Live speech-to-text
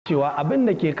cewa abin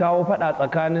da ke kawo fada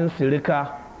tsakanin sirika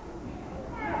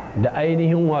da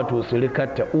ainihin wato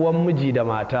sirikarta, uwan miji da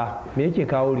mata, me yake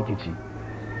kawo rikici?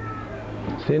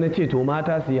 sai na ce to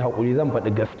mata su yi haƙuri, zan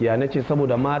faɗi gaskiya. na ce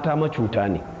saboda mata macuta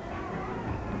ne,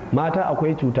 mata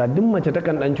akwai cuta. duk mace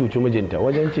takan ɗan cuci mijinta,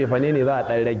 wajen cefane ne za a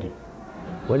ɗan rage,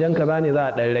 wajen kaza ne za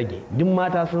a ɗan rage, duk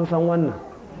mata sun san wannan.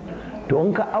 to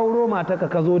in ka auro mata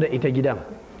ka zo da ita gidan,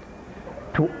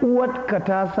 to uwarka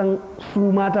ta san su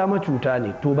mata macuta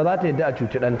ne, to ba za ta yadda a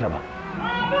cuci ɗanta ba.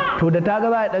 to da ta ga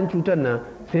za a ɗan cutar nan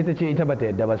sai ta ce ita ba ta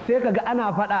yadda ba, sai ka ga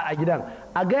ana faɗa a gidan,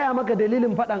 a gaya maka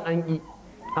dalilin faɗan an ƙi,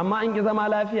 amma an ƙi zama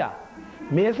lafiya.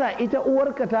 me yasa? ita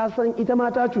uwarka ta san ita ma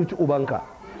ta cuci ubanka,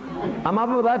 amma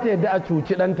ba za ta yadda a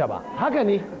cuci ɗanta ba. haka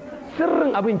ne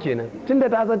sirrin abin kenan, tunda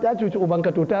ta san ta cuci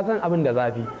ubanka to ta san abin da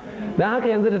zafi. don haka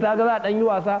yanzu da ta ga za a ɗan yi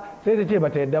wasa sai ta ce ba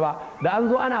ta yadda ba. da an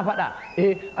zo ana faɗa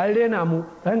an rena mu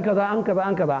ɗan kaza an kaza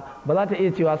an kaza, ba za ta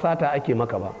iya cewa sata ake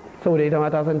maka ba, saboda ita ma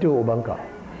ta san tewa ubanka,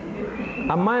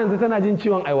 amma yanzu tana jin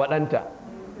ciwon aiwaɗanta.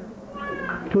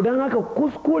 to don haka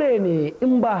kuskure ne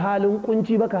in ba halin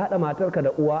kunci ba ka haɗa matarka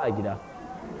da uwa a gida.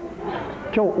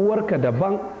 kyau uwarka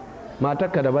daban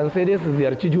matarka daban, sai dai su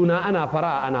ziyarci juna ana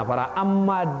fara,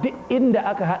 amma duk inda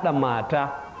aka haɗa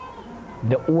mata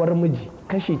da uwar miji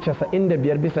kashi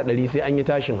 95% sai an yi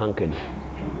tashin hankali,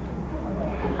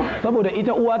 saboda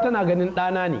ita uwa tana ganin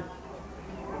ɗana ne,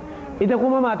 ita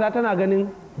kuma mata tana ganin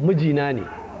mijina ne.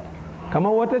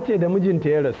 kamar wata ce da mijinta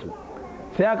ya rasu,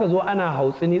 sai aka zo ana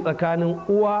hautsini tsakanin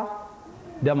uwa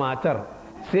da matar,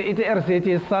 sai ita yar sai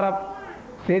ta sarraf,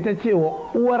 sai ta ce wa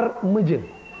uwar mijin,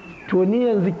 to ni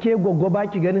yanzu ke gwaggwa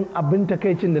baki ganin abin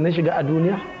takaicin da na shiga a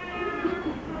duniya?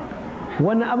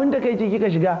 wannan abin takaici kika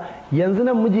shiga? yanzu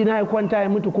nan mijina ya kwanta ya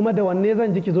mutu, kuma da wanne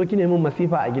zan ji ki zo ki nemi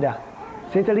masifa a gida?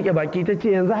 sai ta rike baki ta ce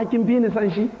yanzu hakin fi ni san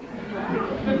shi.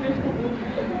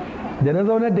 da na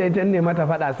zaunar da ita ne mata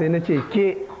faɗa, sai na ce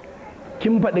ke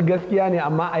kin faɗi gaskiya ne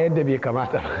amma a yadda bai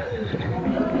kamata.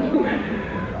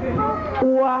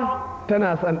 uwa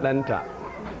tana son ɗanta,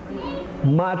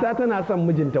 mata tana son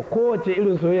mijinta, kowace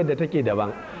irin soyayyar da take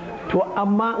daban. to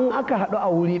amma in aka haɗu a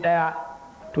wuri ɗaya,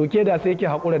 to ke da sai ki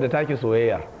haƙura da take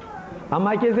soyayyar,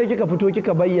 amma ke sai kika fito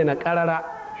kika bayyana ƙarara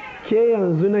ke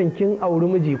yanzu nan kin auri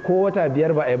miji ko wata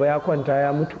 5 ba a ba ya kwanta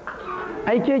ya mutu,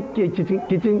 ai ke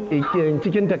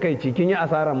cikin takaici kin yi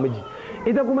asarar miji.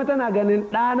 ita kuma tana ganin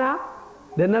ɗana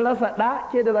da na rasa ɗa,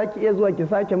 ke da za ki iya zuwa ki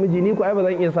sake miji, ni ku ai ba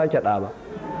zan iya sake ɗa ba.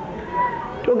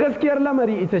 to gaskiyar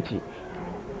lamari ita ce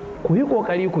ku yi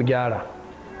ƙoƙari ku gyara,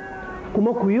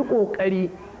 kuma ku yi ƙoƙari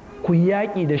ku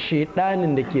yaƙi da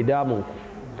shaiɗanin da ke damun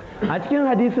ku. a cikin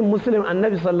hadisin muslim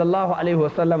annabi sallallahu alaihi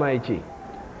wasallama ya ce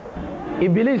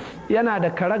iblis yana da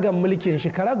karagan mulkin shi,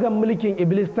 karagan mulkin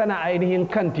iblis tana ainihin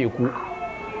kan teku.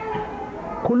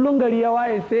 kullum gari ya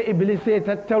waye sai iblis sai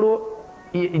tattaro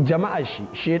jama'ar shi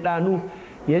shaiɗanu,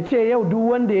 ya ce yau duk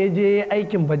wanda ya je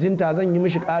aikin bajinta zan yi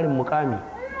mishi ƙarin mukami,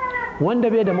 wanda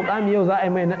bai da mukami yau za a yi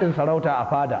mai naɗin sarauta a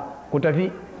fada, ku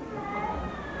tafi.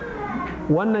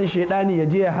 wannan shaidani ya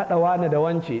je ya haɗa wani da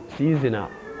wance su yi zina,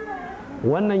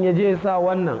 wannan ya je ya sa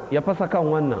wannan ya fasa kan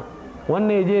wannan,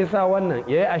 wannan ya je ya sa wannan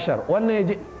ya yi ashar, wannan ya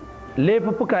je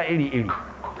laifuffuka iri-iri.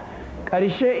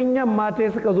 ƙarshe in yamma ta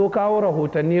suka zo kawo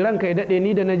rahotanni, ranka ya daɗe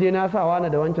ni da na je na sa wani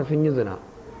da wance sun yi zina,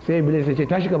 sai iblis ya ce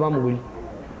tashi ka ba mu guri.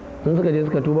 sun suka je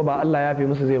suka tuba ba Allah ya fi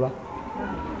musu zai ba?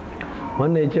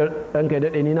 wannan ya ce ranka ya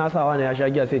daɗe ni na sa wani ya sha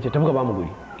giya, sai ya ce tafi ka ba mu guri,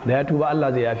 da ya tuba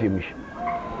Allah zai yafe mishi.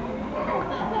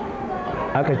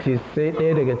 aka ce sai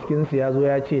ɗaya daga cikinsu ya zo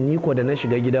ya ce ni ko da na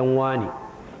shiga gidan wani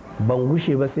ban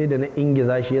gushe ba sai da na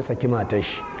ingiza shi ya saki matar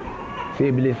shi. sai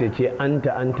iblis ya ce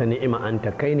anta ni'ima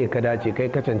anta, kai ne ka dace, kai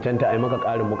ka cancanta a yi maka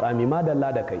ƙarin mukami,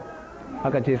 madalla da kai.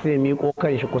 aka ce sai miƙo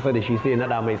kan shi kusa da shi sai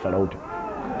naɗa mai sarauta.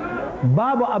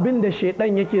 babu abin da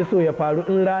shaidan yake so ya faru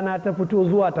in rana ta fito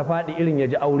zuwa ta faɗi irin ya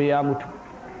ji aure ya mutu.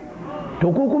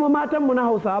 to ku kuma matanmu na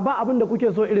Hausawa ba abin da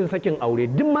kuke so irin sakin aure.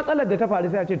 duk matsalar da ta faru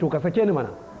sai a ce to ka sake ni mana,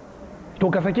 to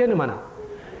ka sake ni mana.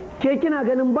 ke kina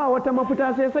ganin ba wata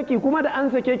mafita sai saki, kuma da an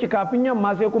sake ki kafin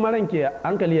yamma sai kuma ranke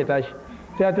hankali ya tashi,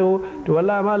 sai ta to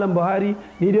wallahi malam Buhari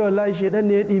ni dai wallahi shedan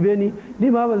ne ya ɗibe ni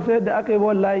ma ban san yadda aka yi ba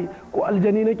wallahi, ko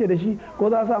aljani nake da shi, ko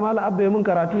za a sa malam Abba ya mun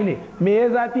karatu ne. me ya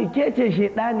zafi? ke ce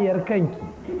shedaniyar kanki,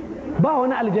 ba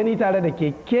wani aljani tare da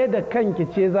ke da kanki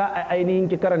ce za a ainihin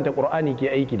ki karanta Qur'ani ke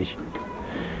aiki da shi.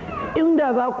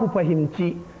 inda za ku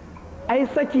fahimci ai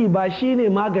saki ba shine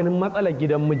maganin matsalar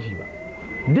gidan miji ba.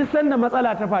 duk sanda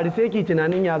matsala ta faru sai ki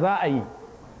tunanin ya za a yi.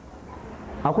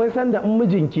 akwai sanda in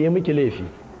mijinki ya miki laifi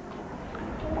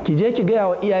ki je ki gaya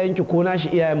wa iyayenki ko nashi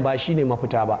iyayen ba shine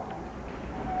mafita ba,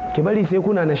 ki bari sai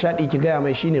kuna nishaɗi ki gaya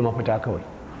mai shine mafita kawai.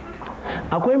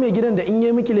 akwai mai gidan da in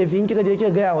yi miki laifin kika je kika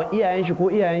gaya wa iyayen shi ko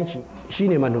iyayen shi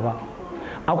shine manufa.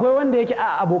 Akwai wanda yake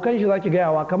a abokan shi zaki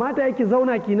gaya wa, kamata yake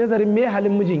zauna ki nazarin me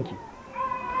halin mijinki.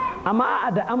 Amma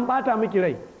a da an bata miki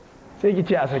rai sai ki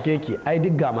ce a sake ki, ai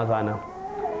duk ga maza nan.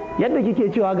 Yadda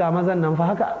kike cewa ga mazan nan fa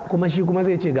haka kuma shi kuma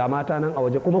zai ce ga mata nan a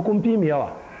waje, kuma kun fi mu yawa.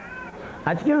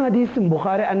 A cikin hadisin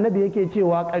Bukhari annabi yake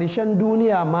cewa ƙarshen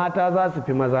duniya mata za su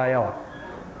fi maza yawa,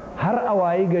 har a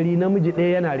wayi gari namiji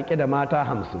ɗaya yana rike da mata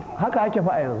 50. Haka ake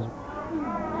fa a yanzu.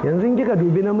 Yanzu kika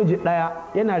dubi namiji ɗaya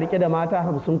yana rike da mata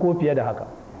 50 ko fiye da haka.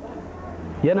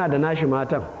 Yana da nashi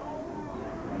matan,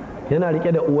 yana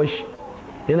rike da uwashi,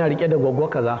 yana rike da gwaggwa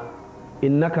kaza,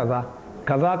 inna kaza,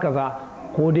 kaza kaza,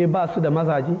 ko dai ba su da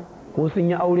mazaje ko sun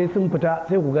yi aure sun fita,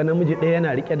 sai ku ga namiji ɗaya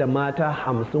yana rike da mata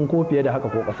 50 ko fiye da haka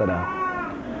ko ƙasa da haka.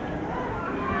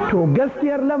 To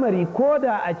gaskiyar lamari, ko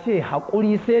da a ce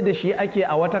haƙuri sai da shi ake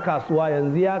a wata kasuwa,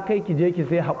 yanzu ya kai ki je ki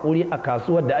sai haƙuri a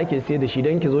kasuwar da ake sai da shi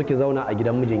don ki zo ki zauna a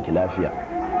gidan mijinki lafiya.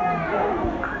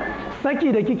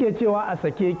 Saki da kike cewa a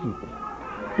sake ki,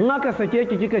 in aka sake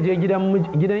ki kika je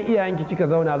gidan iyayenki kika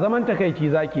zauna, zaman takaici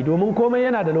zaki, domin komai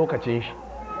yana da lokacin shi.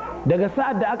 Daga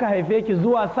sa'ad da aka haife ki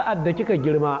zuwa sa'ad da kika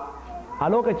girma, a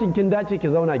lokacin kin dace ki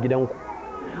zauna gidanku.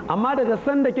 Amma daga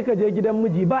sanda kika je gidan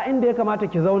miji, ba inda ya kamata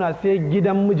ki zauna sai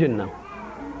gidan mijin nan.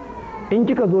 In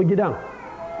kika zo gidan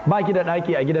ba ki da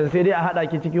ɗaki a gidan, sai dai a haɗa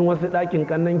ki cikin wasu ɗakin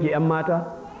kannan ki 'yan mata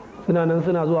suna nan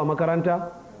suna zuwa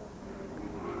makaranta,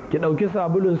 ki ɗauki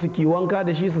sabulun su ki wanka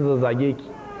da shi su zazzage ki,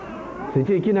 su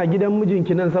ce kina gidan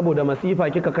mijinki nan saboda masifa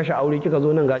kika kashe aure kika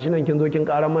zo nan, gashi nan kin zo kin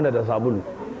ƙaran mana da sabulu,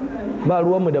 ba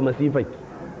ruwanmu da masifaki.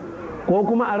 Ko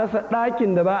kuma a rasa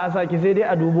ɗakin da za a saki, sai dai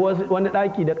a dubi wani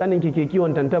ɗaki da ƙaninki ke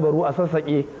kiwon tantabaru a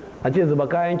sassaƙe, a ce zuba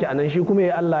kayanki a nan, shi kuma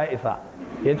ya Allah ya isa,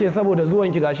 ya ce saboda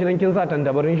zuwanki gashi nan kin sa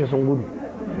tantabarin shi sun gudu.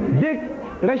 Duk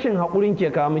rashin haƙurin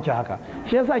ke kawo miki haka.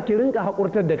 Shi yasa ki rinka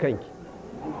haƙurtar da kanki.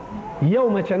 Yau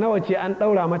mace nawa ce an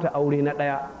ɗaura mata aure na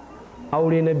 1,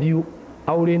 aure na 2,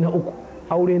 aure na 3,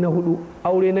 aure na 4,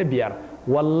 aure na 5.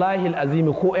 Wallahi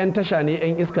azimi ko 'yan tasha ne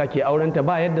 'yan iska ke aurenta,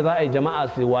 ba yadda za a yi jama'a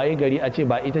su waye gari a ce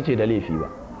ba ita ce da laifi ba.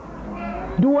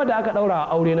 Duk wanda aka ɗaura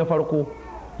aure na farko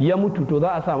ya mutu, to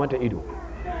za a sa mata ido.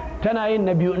 Tana yin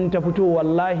na 2 in ta fito,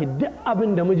 wallahi duk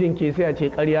abin da mijin ke sai a ce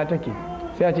ƙarya take,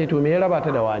 sai a ce to me ya raba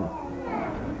ta da wani.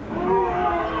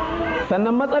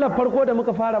 Sannan matsalar farko da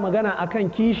muka fara magana akan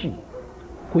kishi,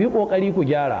 ku yi ƙoƙari ku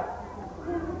gyara.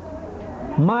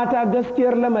 Mata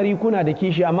gaskiyar lamari kuna da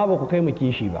kishi, amma ba ku kai mu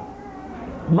kishi ba.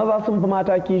 Maza sun fi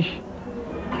mata kishi,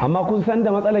 amma kun san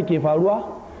da matsalar ke faruwa,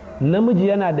 namiji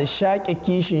yana da shaƙe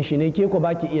kishin shi ne, ke ku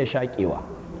baki iya shaƙewa.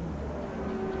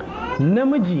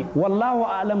 Namiji wallahu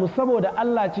a'lamu, saboda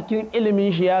Allah cikin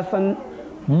ilimin shi ya san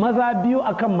maza biyu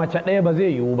akan mace ɗaya ba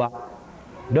zai yiwu ba,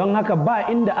 don haka ba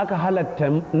inda aka halatta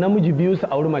namiji biyu su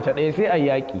auri mace ɗaya, sai a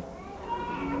yaƙi.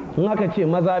 In aka ce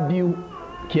maza biyu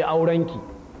ke aurenki,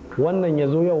 wannan ya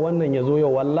zo yau wannan ya zo yau,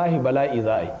 wallahi bala'i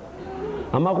za a yi.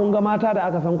 Amma kun ga mata da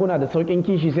aka san kuna da saukin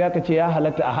kishi, sai aka ce ya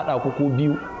halatta a haɗa ku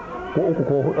 2 ko 3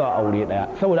 ko 4 a aure ɗaya,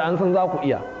 saboda an san za ku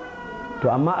iya. To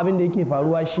amma abin da yake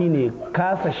faruwa shine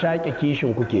kasa shaƙe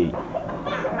kishin kuke yi.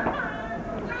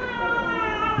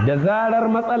 Da zarar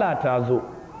matsala ta zo,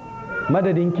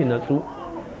 madadin ki natsu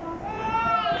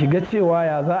ki ga cewa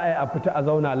ya za a yi a fita a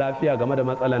zauna lafiya game da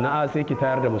matsala, na sai ki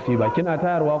tayar da musiba. Kina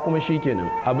tayarwa kuma shikenan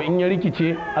abu in ya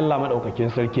rikice, Allah maɗaukakin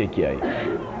sarki ya kiyaye.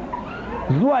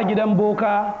 Zuwa gidan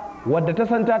boka, wadda ta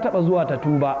san ta taba zuwa ta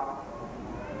tuba,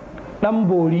 dan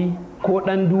bori ko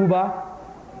dan duba,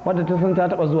 wadda ta san ta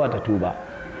taba zuwa ta tuba.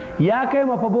 Ya kai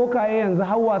mafa bokaye yanzu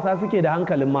har wasa suke da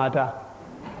hankalin mata.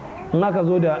 In aka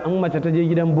zo da in mace ta je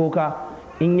gidan boka,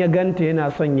 in ya ganta yana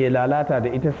son ya lalata da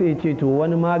ita, sai ya ce to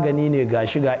wani magani ne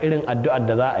gashi, ga irin addu'ar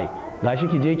da za a yi, gashi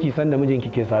ki je ki san da mijinki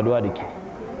ke saduwa da ki.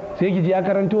 Sai ki ji ya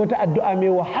karanta wata addu'a mai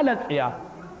wahalar tsiya,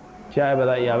 ce ai ba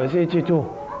za a iya ba, sai ya ce to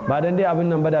ba dan dai abin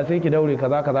nan ba da sai ki daure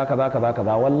kaza kaza kaza kaza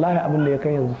kaza. Wallahi abin da ya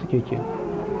kai yanzu suke ke.